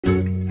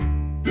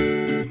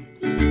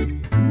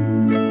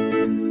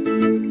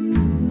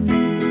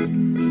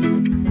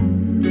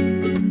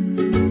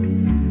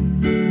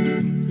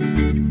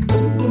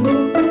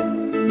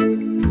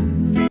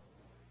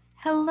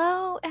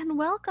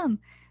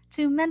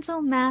to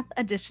Mental Math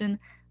Addition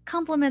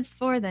Complements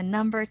for the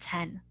number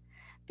 10.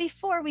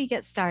 Before we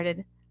get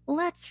started,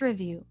 let's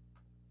review.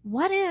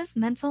 What is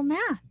mental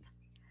math?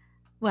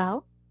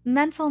 Well,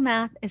 mental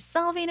math is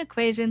solving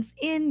equations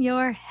in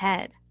your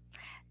head.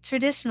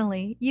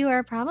 Traditionally, you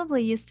are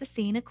probably used to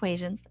seeing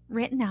equations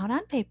written out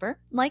on paper,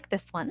 like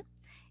this one: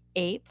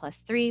 8 plus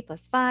 3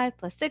 plus 5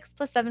 plus 6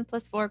 plus 7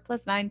 plus 4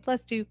 plus 9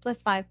 plus 2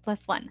 plus 5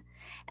 plus 1.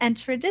 And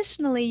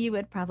traditionally, you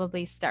would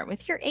probably start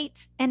with your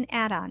 8 and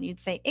add on. You'd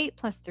say 8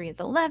 plus 3 is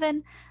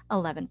 11,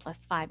 11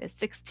 plus 5 is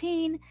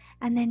 16,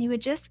 and then you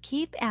would just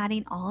keep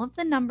adding all of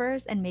the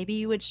numbers, and maybe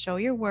you would show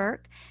your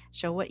work,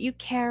 show what you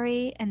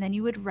carry, and then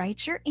you would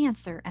write your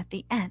answer at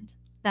the end.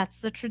 That's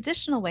the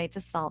traditional way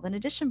to solve an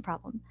addition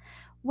problem.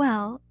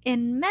 Well,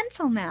 in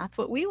mental math,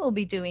 what we will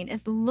be doing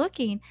is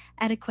looking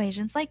at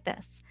equations like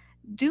this,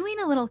 doing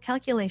a little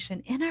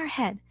calculation in our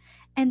head,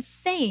 and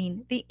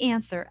saying the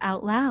answer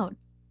out loud.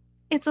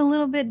 It's a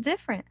little bit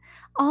different.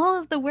 All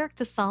of the work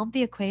to solve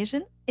the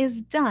equation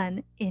is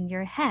done in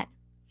your head.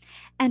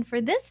 And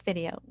for this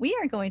video, we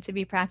are going to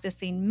be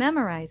practicing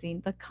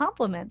memorizing the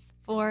complements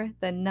for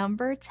the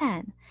number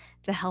 10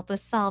 to help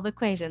us solve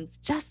equations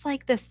just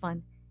like this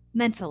one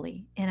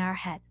mentally in our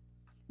head.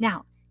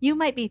 Now, you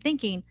might be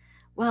thinking,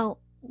 well,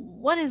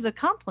 what is a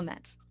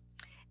complement?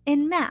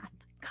 In math,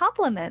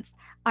 complements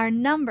are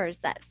numbers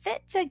that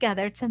fit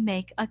together to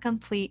make a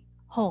complete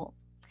whole.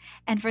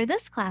 And for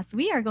this class,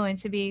 we are going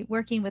to be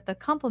working with the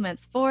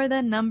complements for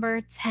the number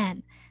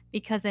 10,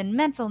 because in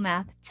mental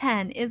math,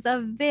 10 is a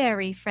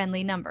very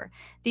friendly number.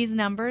 These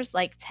numbers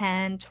like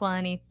 10,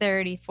 20,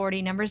 30,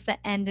 40, numbers that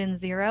end in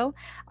 0,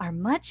 are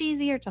much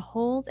easier to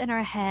hold in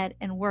our head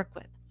and work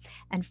with.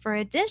 And for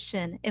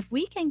addition, if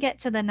we can get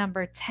to the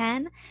number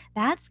 10,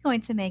 that's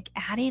going to make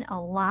adding a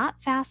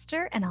lot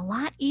faster and a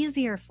lot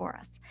easier for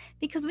us,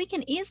 because we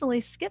can easily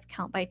skip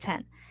count by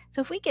 10.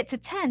 So if we get to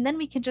 10, then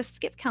we can just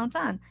skip count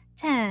on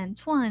 10,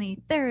 20,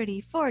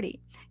 30, 40.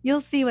 You'll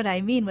see what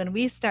I mean when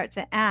we start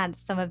to add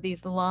some of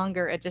these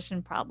longer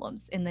addition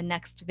problems in the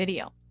next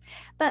video.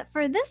 But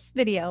for this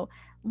video,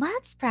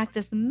 let's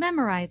practice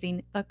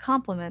memorizing the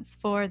complements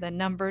for the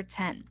number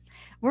 10.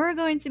 We're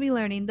going to be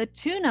learning the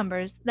two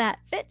numbers that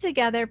fit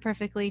together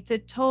perfectly to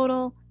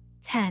total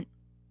 10.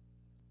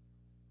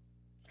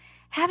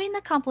 Having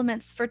the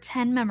complements for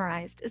 10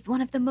 memorized is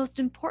one of the most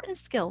important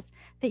skills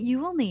that you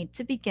will need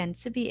to begin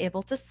to be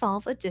able to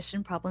solve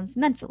addition problems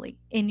mentally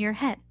in your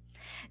head.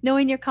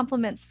 Knowing your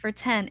complements for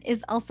 10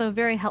 is also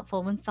very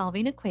helpful when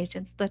solving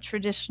equations the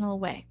traditional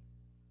way.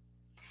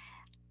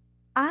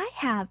 I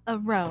have a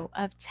row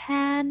of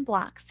 10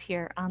 blocks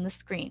here on the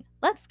screen.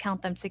 Let's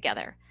count them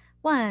together.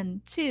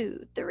 1,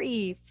 2,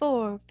 3,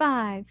 4,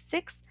 5,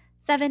 6,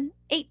 7,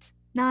 8,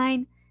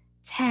 9,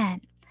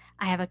 10.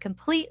 I have a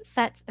complete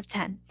set of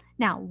 10.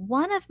 Now,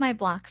 one of my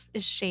blocks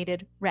is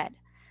shaded red.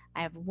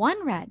 I have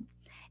one red.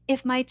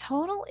 If my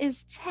total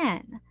is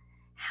 10,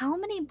 how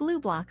many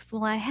blue blocks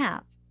will I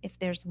have? If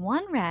there's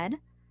one red,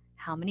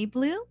 how many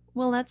blue?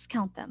 Well, let's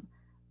count them.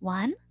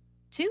 1,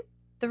 2,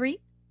 3,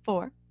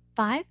 4,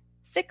 5,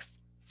 6,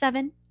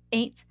 7,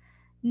 8,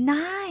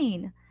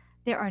 9.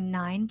 There are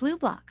 9 blue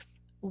blocks.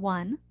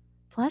 1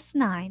 plus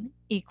 9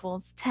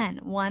 equals 10.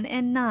 1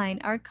 and 9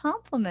 are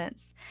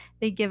complements.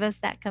 They give us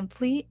that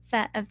complete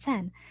set of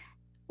 10.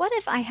 What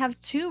if I have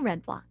 2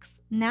 red blocks?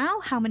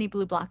 Now how many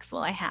blue blocks will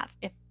I have?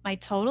 If my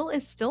total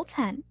is still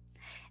 10,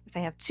 if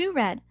I have 2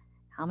 red,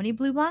 how many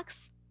blue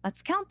blocks?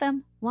 Let's count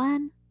them.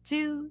 1,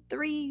 2,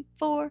 3,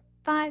 4,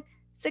 5,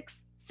 6,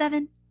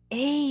 7,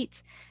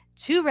 8.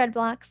 2 red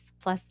blocks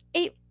plus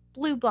 8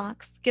 blue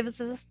blocks gives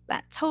us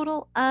that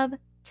total of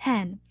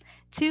 10.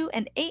 2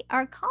 and 8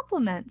 are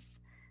complements.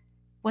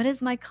 What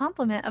is my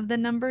complement of the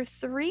number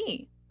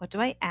 3? What do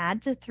I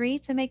add to 3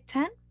 to make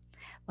 10?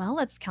 Well,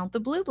 let's count the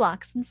blue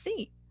blocks and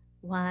see.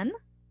 1,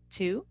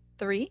 2,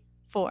 3,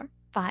 4,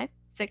 5,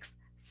 6,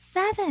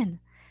 7.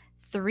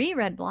 3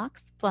 red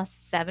blocks plus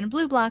 7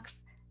 blue blocks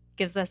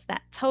gives us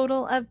that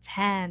total of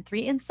 10.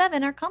 3 and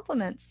 7 are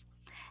complements.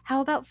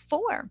 How about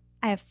 4?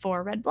 I have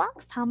 4 red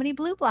blocks. How many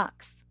blue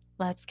blocks?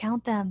 Let's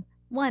count them.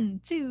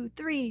 1, 2,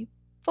 3,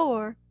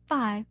 4,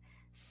 5,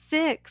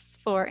 6.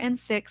 4 and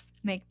 6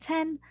 make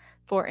 10.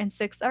 4 and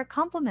 6 are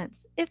complements.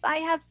 If I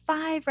have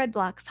 5 red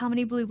blocks, how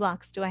many blue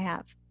blocks do I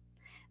have?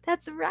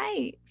 That's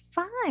right,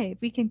 5.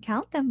 We can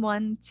count them.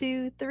 1,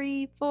 2,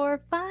 3,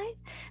 4, 5.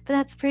 But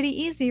that's pretty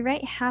easy,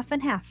 right? Half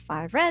and half.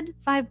 5 red,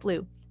 5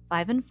 blue.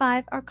 5 and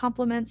 5 are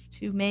complements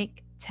to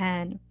make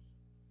 10.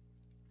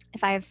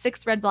 If I have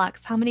 6 red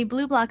blocks, how many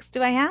blue blocks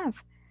do I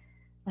have?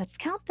 Let's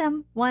count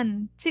them.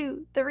 1,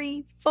 2,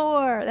 3,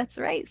 4. That's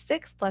right.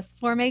 6 plus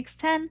 4 makes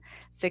 10.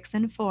 6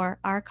 and 4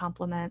 are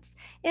complements.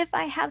 If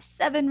I have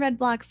 7 red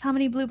blocks, how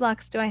many blue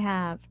blocks do I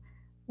have?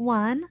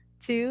 1,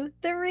 2,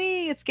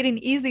 3. It's getting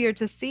easier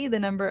to see the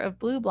number of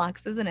blue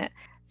blocks, isn't it?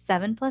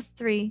 7 plus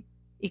 3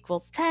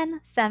 equals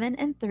 10. 7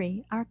 and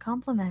 3 are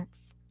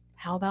complements.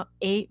 How about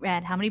 8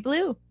 red? How many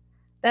blue?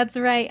 That's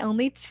right,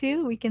 only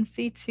 2. We can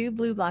see 2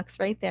 blue blocks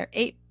right there.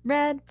 8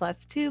 red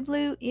plus 2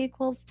 blue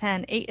equals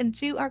 10. 8 and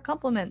 2 are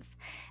complements.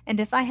 And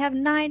if I have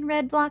 9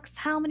 red blocks,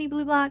 how many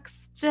blue blocks?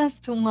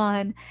 Just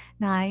 1.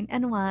 9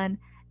 and 1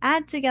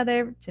 add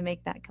together to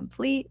make that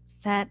complete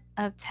set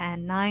of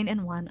 10. 9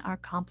 and 1 are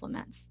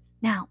complements.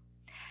 Now,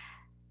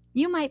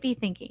 you might be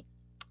thinking,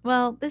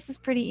 well, this is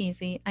pretty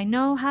easy. I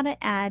know how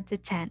to add to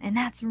 10, and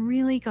that's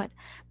really good.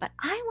 But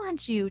I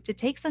want you to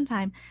take some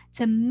time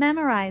to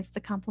memorize the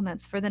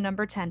complements for the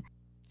number 10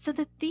 so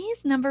that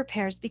these number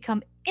pairs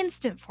become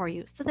instant for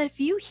you. So that if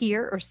you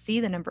hear or see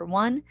the number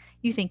 1,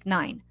 you think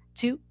 9,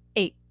 2,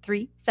 8,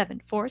 3,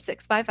 7, 4,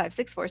 6, 5, 5,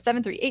 6, 4,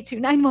 7, 3, 8, 2,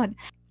 9, 1.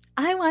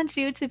 I want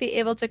you to be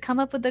able to come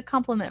up with the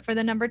complement for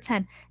the number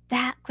 10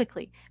 that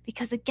quickly.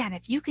 Because again,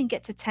 if you can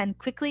get to 10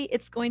 quickly,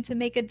 it's going to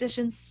make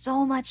addition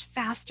so much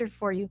faster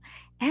for you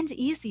and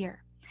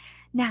easier.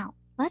 Now,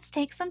 let's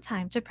take some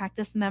time to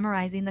practice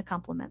memorizing the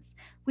complements.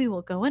 We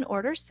will go in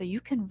order so you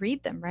can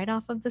read them right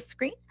off of the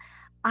screen.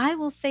 I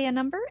will say a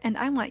number and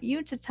I want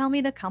you to tell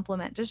me the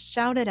complement. Just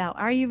shout it out.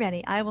 Are you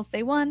ready? I will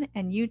say 1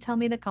 and you tell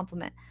me the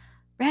complement.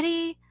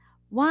 Ready?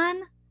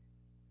 1,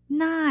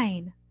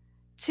 9,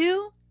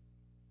 2,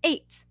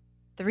 8,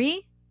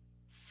 3,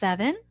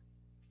 7,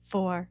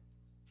 4,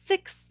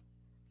 6,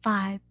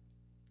 5,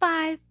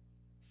 5,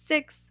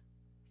 6,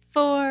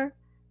 4,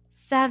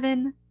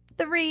 7,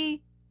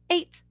 3,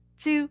 8,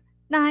 2,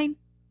 9,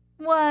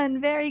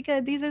 1. Very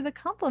good. These are the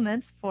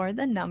complements for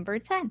the number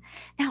 10.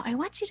 Now, I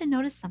want you to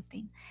notice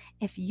something.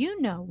 If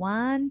you know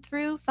 1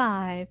 through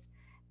 5,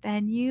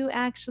 then you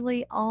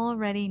actually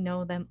already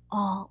know them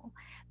all.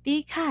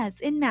 Because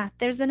in math,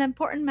 there's an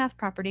important math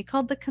property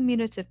called the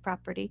commutative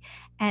property.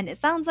 And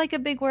it sounds like a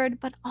big word,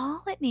 but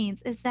all it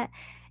means is that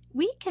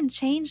we can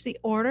change the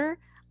order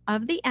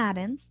of the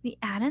addends. The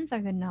addends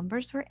are the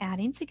numbers we're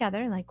adding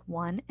together, like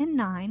 1 and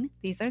 9.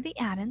 These are the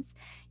addends.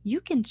 You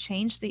can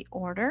change the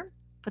order,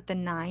 put the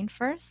 9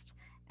 first,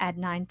 add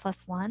 9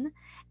 plus 1,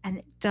 and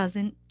it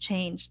doesn't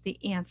change the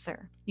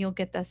answer. You'll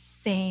get the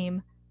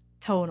same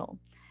total.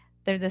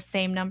 They're the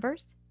same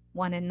numbers,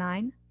 1 and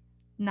 9,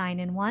 9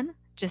 and 1,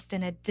 just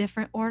in a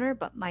different order,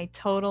 but my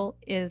total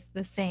is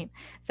the same.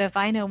 So if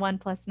I know 1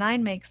 plus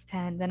 9 makes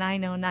 10, then I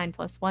know 9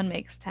 plus 1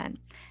 makes 10.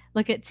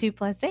 Look at 2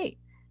 plus 8.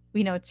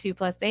 We know 2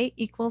 plus 8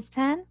 equals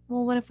 10.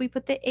 Well, what if we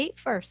put the 8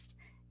 first?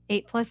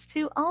 8 plus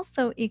 2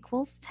 also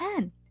equals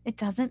 10. It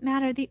doesn't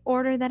matter the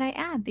order that I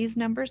add. These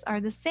numbers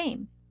are the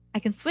same. I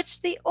can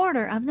switch the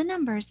order of the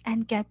numbers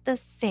and get the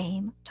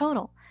same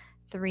total.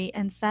 3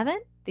 and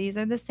 7, these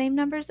are the same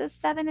numbers as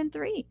 7 and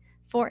 3.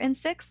 4 and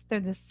 6, they're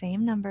the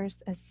same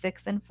numbers as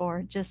 6 and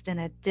 4, just in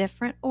a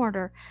different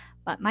order,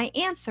 but my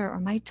answer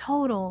or my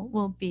total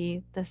will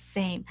be the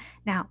same.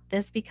 Now,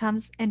 this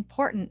becomes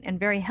important and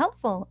very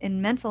helpful in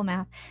mental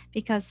math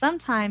because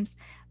sometimes,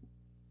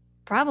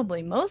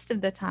 probably most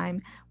of the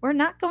time, we're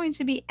not going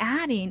to be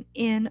adding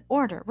in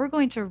order. We're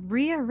going to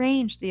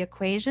rearrange the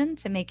equation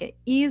to make it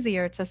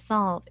easier to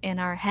solve in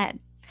our head.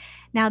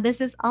 Now,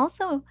 this is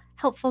also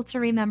helpful to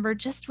remember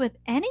just with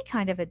any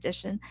kind of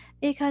addition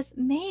because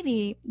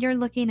maybe you're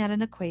looking at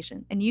an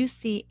equation and you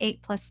see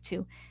 8 plus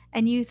 2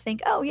 and you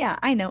think, oh, yeah,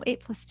 I know 8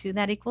 plus 2,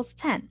 that equals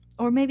 10.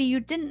 Or maybe you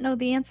didn't know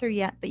the answer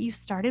yet, but you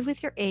started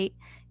with your 8,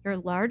 your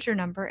larger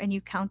number, and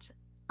you count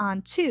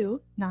on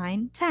 2,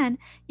 9, 10.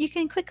 You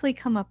can quickly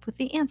come up with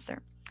the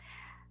answer.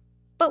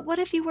 But what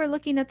if you were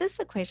looking at this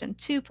equation,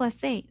 2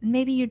 plus 8, and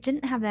maybe you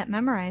didn't have that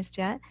memorized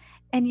yet,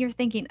 and you're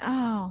thinking,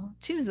 oh,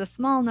 2 is a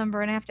small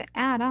number and I have to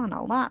add on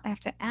a lot. I have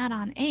to add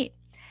on 8.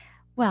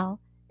 Well,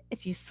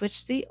 if you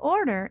switch the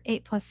order,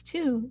 8 plus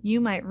 2, you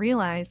might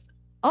realize,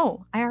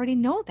 oh, I already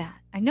know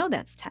that. I know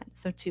that's 10.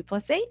 So 2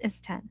 plus 8 is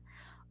 10.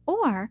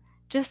 Or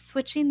just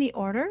switching the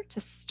order to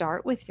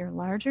start with your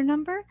larger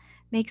number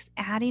makes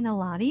adding a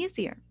lot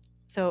easier.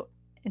 So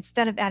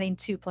instead of adding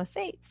 2 plus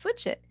 8,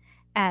 switch it.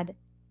 Add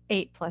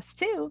 8 plus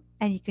 2,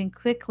 and you can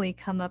quickly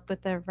come up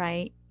with the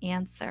right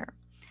answer.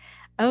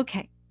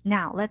 Okay,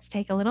 now let's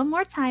take a little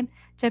more time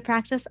to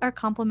practice our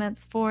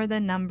complements for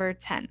the number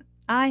 10.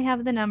 I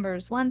have the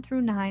numbers 1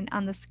 through 9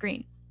 on the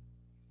screen.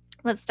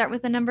 Let's start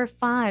with the number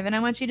 5, and I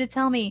want you to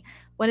tell me,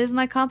 what is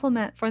my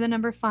complement for the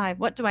number 5?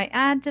 What do I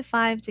add to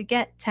 5 to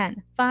get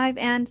 10? 5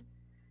 and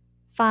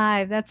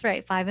 5. That's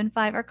right, 5 and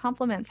 5 are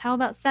complements. How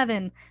about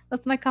 7?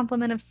 What's my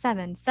complement of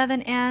 7?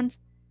 7 and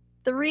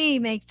 3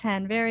 make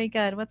 10. Very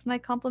good. What's my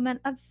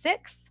complement of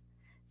 6?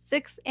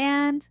 6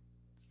 and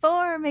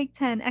 4 make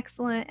 10.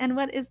 Excellent. And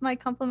what is my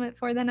complement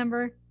for the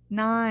number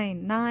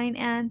 9? 9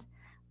 and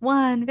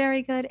 1.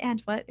 Very good.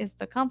 And what is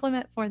the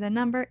complement for the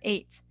number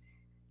 8?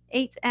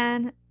 8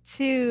 and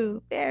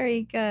 2.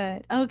 Very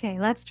good. Okay,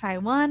 let's try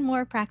one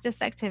more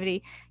practice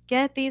activity.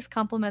 Get these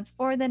complements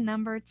for the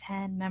number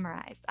 10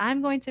 memorized.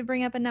 I'm going to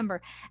bring up a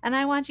number, and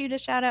I want you to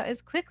shout out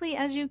as quickly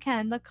as you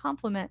can the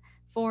complement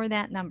for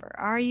that number.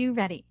 Are you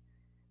ready?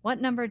 What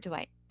number do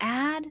I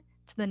add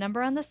to the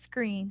number on the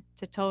screen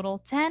to total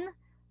 10?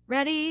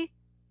 Ready?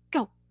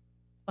 Go.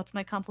 What's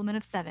my complement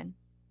of 7?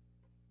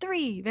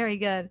 3. Very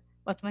good.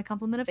 What's my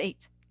complement of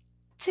 8?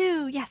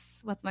 2. Yes.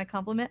 What's my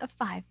complement of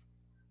 5?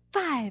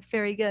 5.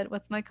 Very good.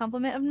 What's my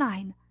complement of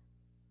 9?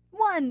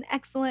 1.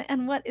 Excellent.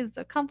 And what is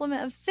the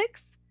complement of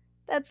 6?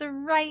 That's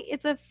right.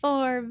 It's a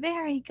 4.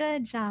 Very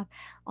good job.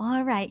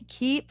 All right.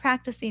 Keep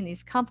practicing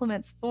these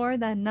complements for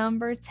the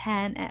number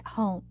 10 at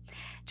home.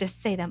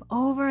 Just say them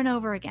over and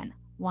over again.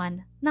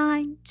 1,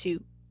 9,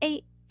 2,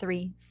 8,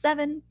 3,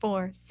 7,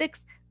 4,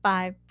 6,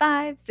 5,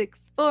 5, 6,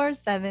 4,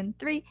 7,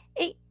 3,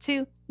 8,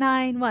 2,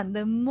 9, 1.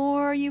 The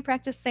more you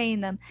practice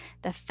saying them,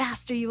 the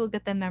faster you will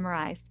get them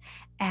memorized.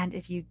 And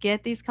if you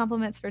get these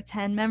complements for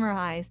 10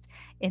 memorized,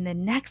 in the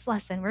next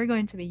lesson, we're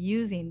going to be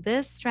using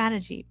this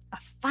strategy of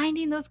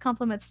finding those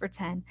complements for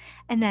 10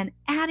 and then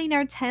adding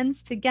our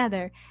tens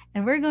together.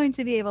 And we're going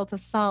to be able to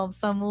solve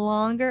some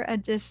longer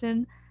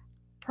addition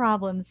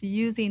problems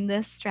using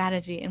this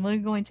strategy. And we're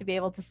going to be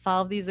able to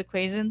solve these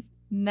equations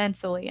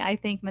mentally. I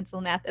think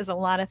mental math is a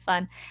lot of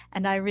fun,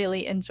 and I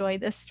really enjoy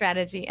this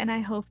strategy, and I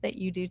hope that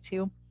you do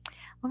too.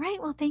 All right,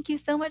 well, thank you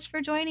so much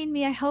for joining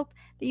me. I hope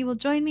that you will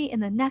join me in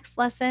the next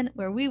lesson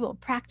where we will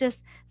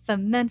practice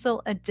some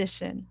mental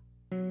addition.